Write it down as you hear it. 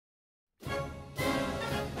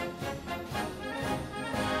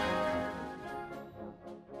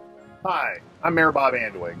Hi, I'm Mayor Bob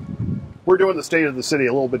Andeweg. We're doing the state of the city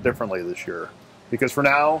a little bit differently this year because for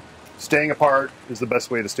now, staying apart is the best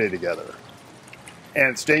way to stay together.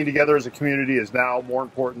 And staying together as a community is now more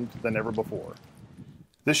important than ever before.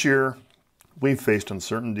 This year, we've faced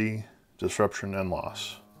uncertainty, disruption, and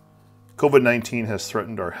loss. COVID-19 has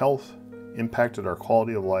threatened our health, impacted our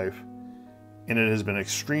quality of life, and it has been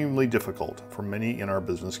extremely difficult for many in our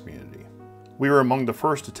business community. We were among the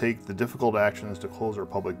first to take the difficult actions to close our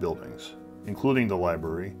public buildings, including the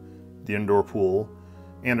library, the indoor pool,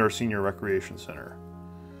 and our senior recreation center.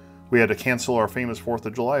 We had to cancel our famous 4th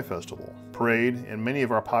of July festival, parade, and many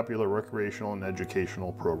of our popular recreational and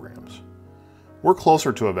educational programs. We're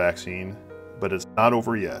closer to a vaccine, but it's not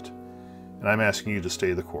over yet, and I'm asking you to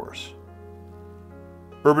stay the course.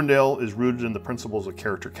 Urbandale is rooted in the principles of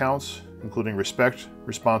character counts, including respect,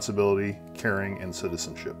 responsibility, caring, and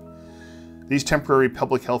citizenship. These temporary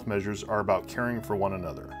public health measures are about caring for one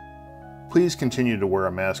another. Please continue to wear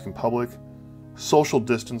a mask in public, social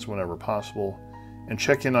distance whenever possible, and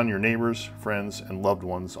check in on your neighbors, friends, and loved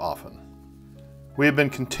ones often. We have been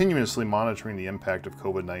continuously monitoring the impact of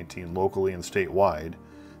COVID-19 locally and statewide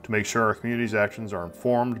to make sure our community's actions are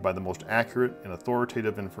informed by the most accurate and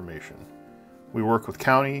authoritative information. We work with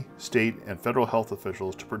county, state, and federal health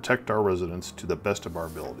officials to protect our residents to the best of our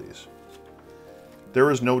abilities.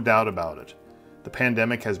 There is no doubt about it. The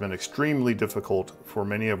pandemic has been extremely difficult for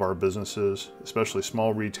many of our businesses, especially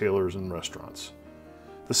small retailers and restaurants.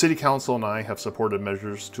 The City Council and I have supported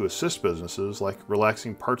measures to assist businesses like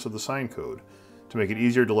relaxing parts of the sign code to make it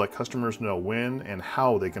easier to let customers know when and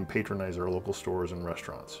how they can patronize our local stores and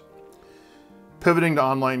restaurants. Pivoting to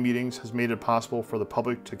online meetings has made it possible for the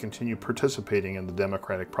public to continue participating in the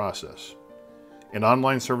democratic process. And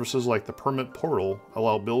online services like the permit portal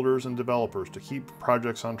allow builders and developers to keep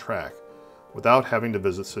projects on track without having to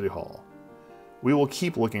visit City Hall. We will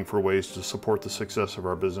keep looking for ways to support the success of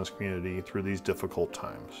our business community through these difficult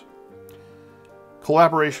times.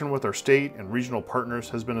 Collaboration with our state and regional partners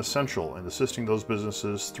has been essential in assisting those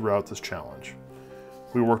businesses throughout this challenge.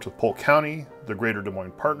 We worked with Polk County, the Greater Des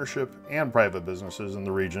Moines Partnership, and private businesses in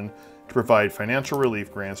the region to provide financial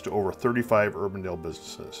relief grants to over 35 Urbandale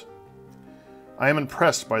businesses. I am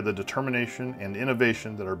impressed by the determination and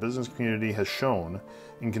innovation that our business community has shown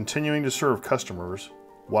in continuing to serve customers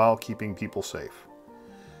while keeping people safe.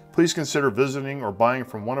 Please consider visiting or buying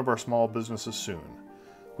from one of our small businesses soon.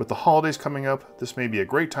 With the holidays coming up, this may be a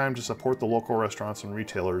great time to support the local restaurants and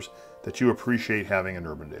retailers that you appreciate having in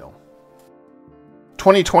Urbandale.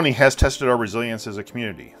 2020 has tested our resilience as a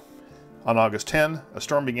community. On August 10, a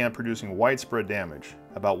storm began producing widespread damage.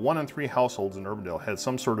 About 1 in 3 households in Urbandale had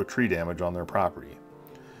some sort of tree damage on their property.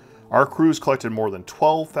 Our crews collected more than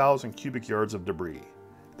 12,000 cubic yards of debris.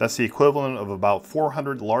 That's the equivalent of about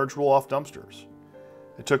 400 large roll-off dumpsters.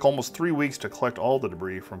 It took almost 3 weeks to collect all the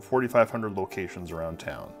debris from 4,500 locations around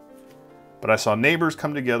town. But I saw neighbors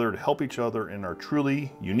come together to help each other in our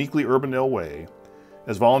truly, uniquely Urbandale way,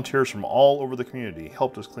 as volunteers from all over the community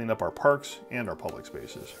helped us clean up our parks and our public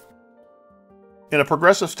spaces. In a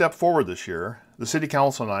progressive step forward this year, the City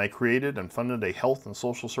Council and I created and funded a health and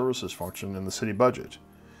social services function in the city budget.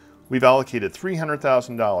 We've allocated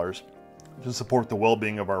 $300,000 to support the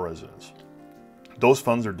well-being of our residents. Those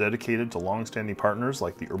funds are dedicated to long-standing partners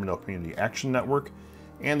like the Urbandale Community Action Network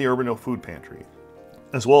and the Urbandale Food Pantry,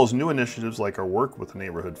 as well as new initiatives like our work with the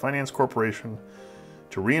Neighborhood Finance Corporation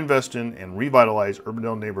to reinvest in and revitalize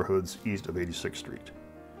Urbandale neighborhoods east of 86th Street.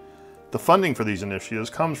 The funding for these initiatives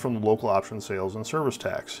comes from the local option sales and service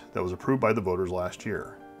tax that was approved by the voters last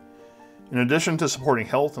year. In addition to supporting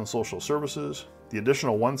health and social services, the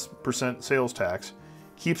additional 1% sales tax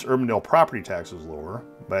keeps Urbandale property taxes lower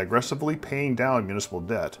by aggressively paying down municipal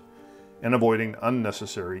debt and avoiding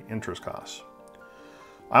unnecessary interest costs.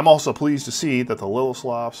 I'm also pleased to see that the Lillis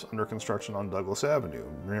Lofts under construction on Douglas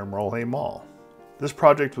Avenue near Merle Hay Mall. This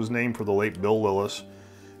project was named for the late Bill Lillis,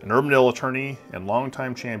 an Urbandale attorney and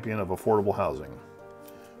longtime champion of affordable housing.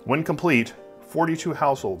 When complete, 42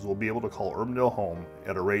 households will be able to call Urbandale home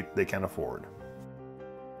at a rate they can afford.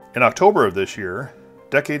 In October of this year,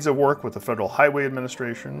 decades of work with the Federal Highway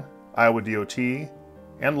Administration, Iowa DOT,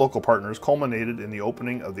 and local partners culminated in the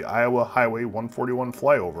opening of the Iowa Highway 141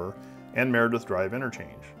 flyover and Meredith Drive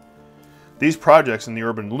interchange. These projects in the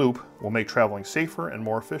urban loop will make traveling safer and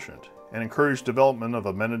more efficient and encourage development of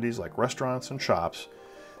amenities like restaurants and shops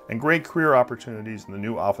and great career opportunities in the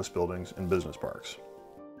new office buildings and business parks.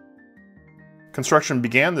 Construction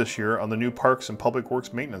began this year on the new Parks and Public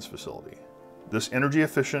Works Maintenance Facility. This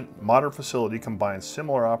energy-efficient, modern facility combines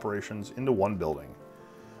similar operations into one building.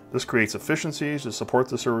 This creates efficiencies to support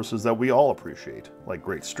the services that we all appreciate, like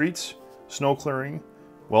great streets, snow clearing,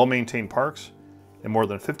 well-maintained parks, and more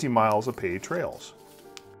than 50 miles of paved trails.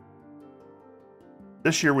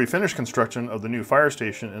 This year we finished construction of the new fire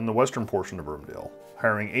station in the western portion of Urbandale,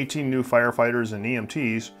 hiring 18 new firefighters and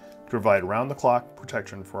EMTs to provide round-the-clock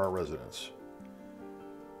protection for our residents.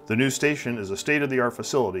 The new station is a state-of-the-art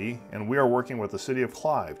facility, and we are working with the City of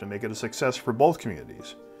Clive to make it a success for both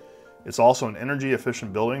communities. It's also an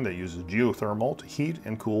energy-efficient building that uses geothermal to heat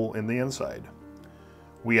and cool in the inside.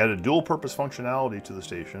 We added dual-purpose functionality to the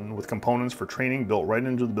station with components for training built right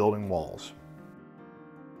into the building walls.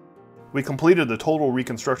 We completed the total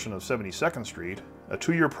reconstruction of 72nd Street, a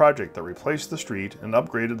 2-year project that replaced the street and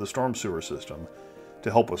upgraded the storm sewer system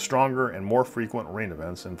to help with stronger and more frequent rain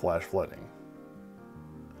events and flash flooding.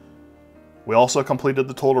 We also completed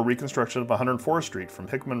the total reconstruction of 104th Street from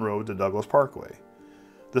Hickman Road to Douglas Parkway.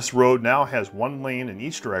 This road now has 1 lane in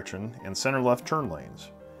each direction and center-left turn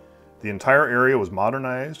lanes. The entire area was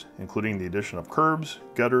modernized, including the addition of curbs,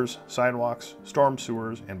 gutters, sidewalks, storm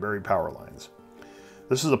sewers, and buried power lines.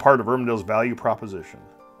 This is a part of Urbandale's value proposition: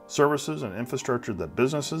 services and infrastructure that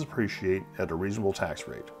businesses appreciate at a reasonable tax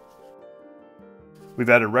rate. We've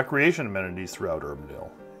added recreation amenities throughout Urbandale,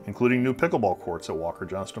 including new pickleball courts at Walker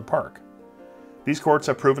Johnston Park. These courts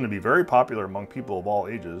have proven to be very popular among people of all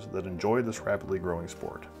ages that enjoy this rapidly growing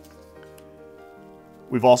sport.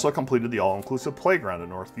 We've also completed the all-inclusive playground at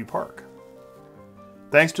Northview Park.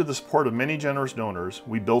 Thanks to the support of many generous donors,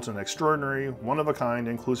 we built an extraordinary, one-of-a-kind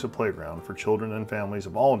inclusive playground for children and families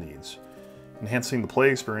of all needs, enhancing the play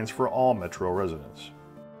experience for all Metro residents.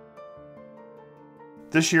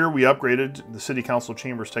 This year, we upgraded the City Council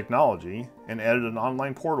Chamber's technology and added an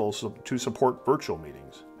online portal to support virtual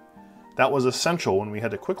meetings. That was essential when we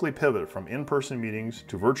had to quickly pivot from in-person meetings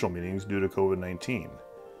to virtual meetings due to COVID-19.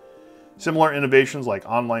 Similar innovations like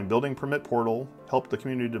online building permit portal helped the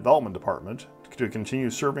Community Development Department to continue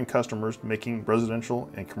serving customers making residential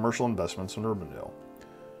and commercial investments in Urbandale.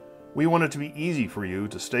 We want it to be easy for you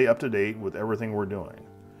to stay up to date with everything we're doing.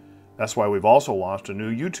 That's why we've also launched a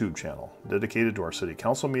new YouTube channel dedicated to our City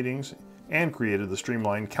Council meetings and created the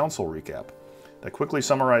streamlined Council Recap that quickly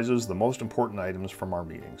summarizes the most important items from our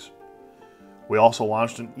meetings. We also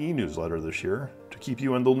launched an e-newsletter this year to keep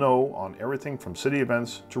you in the know on everything from city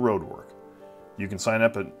events to road work. You can sign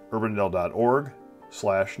up at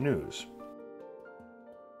urbandale.org/news.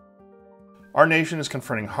 Our nation is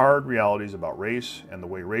confronting hard realities about race and the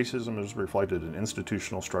way racism is reflected in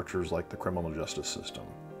institutional structures like the criminal justice system.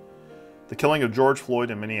 The killing of George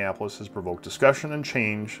Floyd in Minneapolis has provoked discussion and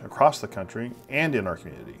change across the country and in our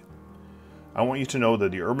community. I want you to know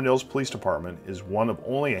that the Urbandale Police Department is one of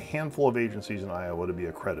only a handful of agencies in Iowa to be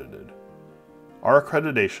accredited. Our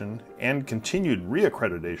accreditation and continued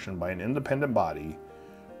reaccreditation by an independent body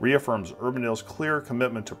reaffirms Urbandale's clear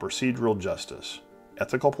commitment to procedural justice,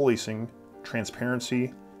 ethical policing,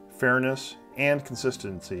 transparency, fairness, and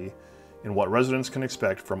consistency in what residents can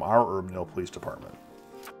expect from our Urbandale Police Department.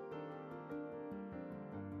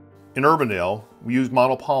 In Urbandale, we use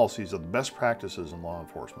model policies of the best practices in law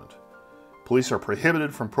enforcement. Police are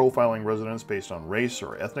prohibited from profiling residents based on race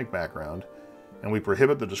or ethnic background, and we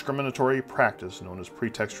prohibit the discriminatory practice known as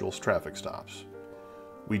pretextual traffic stops.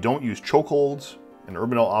 We don't use chokeholds, and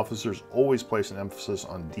Urbandale officers always place an emphasis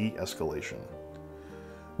on de-escalation.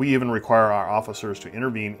 We even require our officers to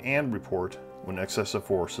intervene and report when excessive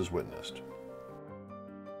force is witnessed.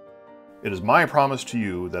 It is my promise to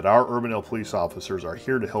you that our Urbandale police officers are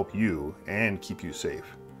here to help you and keep you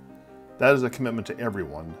safe. That is a commitment to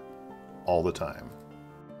everyone, all the time.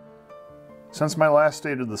 Since my last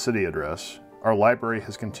State of the City address, our library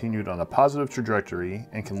has continued on a positive trajectory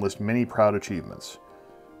and can list many proud achievements.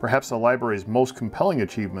 Perhaps the library's most compelling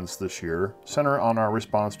achievements this year center on our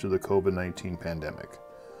response to the COVID-19 pandemic.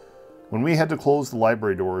 When we had to close the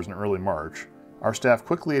library doors in early March, our staff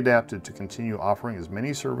quickly adapted to continue offering as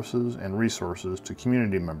many services and resources to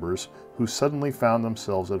community members who suddenly found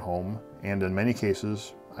themselves at home and, in many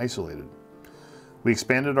cases, isolated. We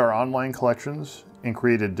expanded our online collections and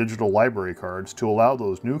created digital library cards to allow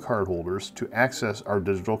those new cardholders to access our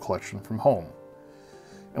digital collection from home.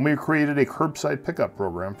 And we created a curbside pickup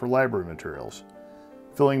program for library materials,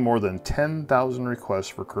 filling more than 10,000 requests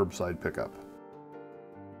for curbside pickup.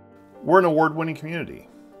 We're an award-winning community.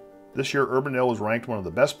 This year, Urbandale was ranked one of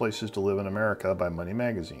the best places to live in America by Money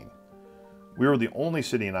Magazine. We were the only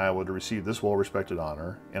city in Iowa to receive this well-respected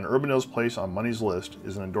honor, and Urbandale's place on Money's list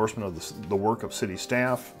is an endorsement of the work of city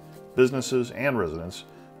staff, businesses, and residents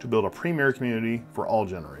to build a premier community for all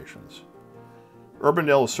generations.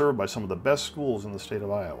 Urbandale is served by some of the best schools in the state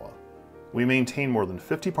of Iowa. We maintain more than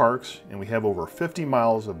 50 parks, and we have over 50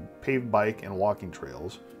 miles of paved bike and walking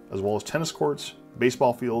trails, as well as tennis courts,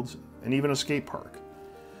 baseball fields, and even a skate park.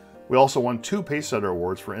 We also won 2 Pacesetter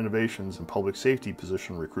Awards for innovations in public safety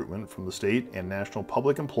position recruitment from the state and national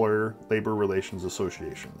public employer labor relations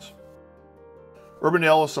associations.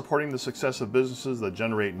 Urbandale is supporting the success of businesses that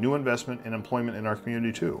generate new investment and employment in our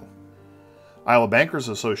community too. Iowa Bankers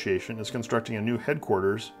Association is constructing a new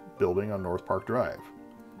headquarters building on North Park Drive.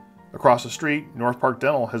 Across the street, North Park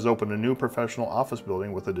Dental has opened a new professional office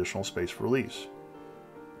building with additional space for lease.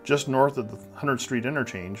 Just north of the 100th Street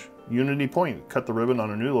interchange, Unity Point cut the ribbon on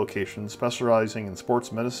a new location specializing in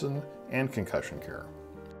sports medicine and concussion care.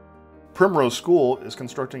 Primrose School is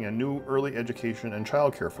constructing a new early education and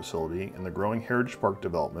child care facility in the growing Heritage Park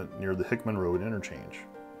development near the Hickman Road interchange.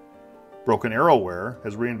 Broken Arrow Ware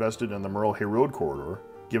has reinvested in the Merle Hay Road corridor,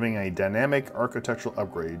 giving a dynamic architectural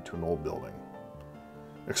upgrade to an old building.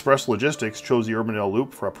 Express Logistics chose the Urbandale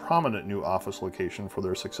Loop for a prominent new office location for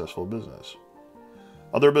their successful business.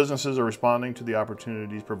 Other businesses are responding to the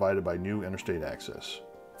opportunities provided by new interstate access.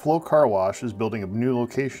 Flow Car Wash is building a new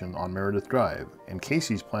location on Meredith Drive, and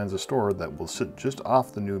Casey's plans a store that will sit just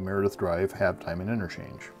off the new Meredith Drive halftime and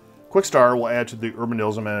interchange. Quickstar will add to the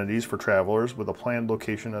Urbandale's amenities for travelers with a planned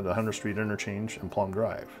location at 100th Street interchange and Plum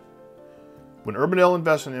Drive. When Urbandale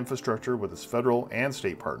invests in infrastructure with its federal and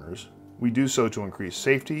state partners, we do so to increase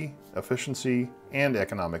safety, efficiency, and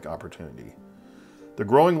economic opportunity. The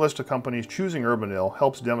growing list of companies choosing Urbandale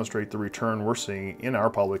helps demonstrate the return we're seeing in our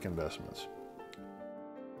public investments.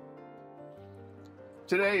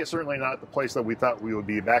 Today is certainly not the place that we thought we would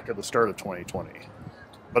be back at the start of 2020.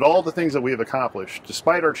 But all the things that we have accomplished,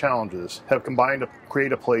 despite our challenges, have combined to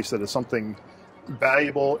create a place that is something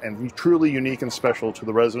valuable and truly unique and special to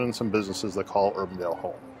the residents and businesses that call Urbandale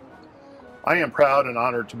home. I am proud and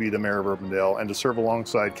honored to be the mayor of Urbandale and to serve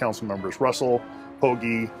alongside council members Russell,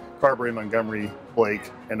 Hoagie, Carberry, Montgomery,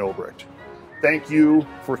 Blake, and Obrecht. Thank you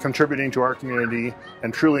for contributing to our community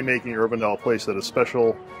and truly making Urbandale a place that is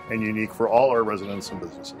special and unique for all our residents and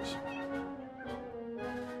businesses.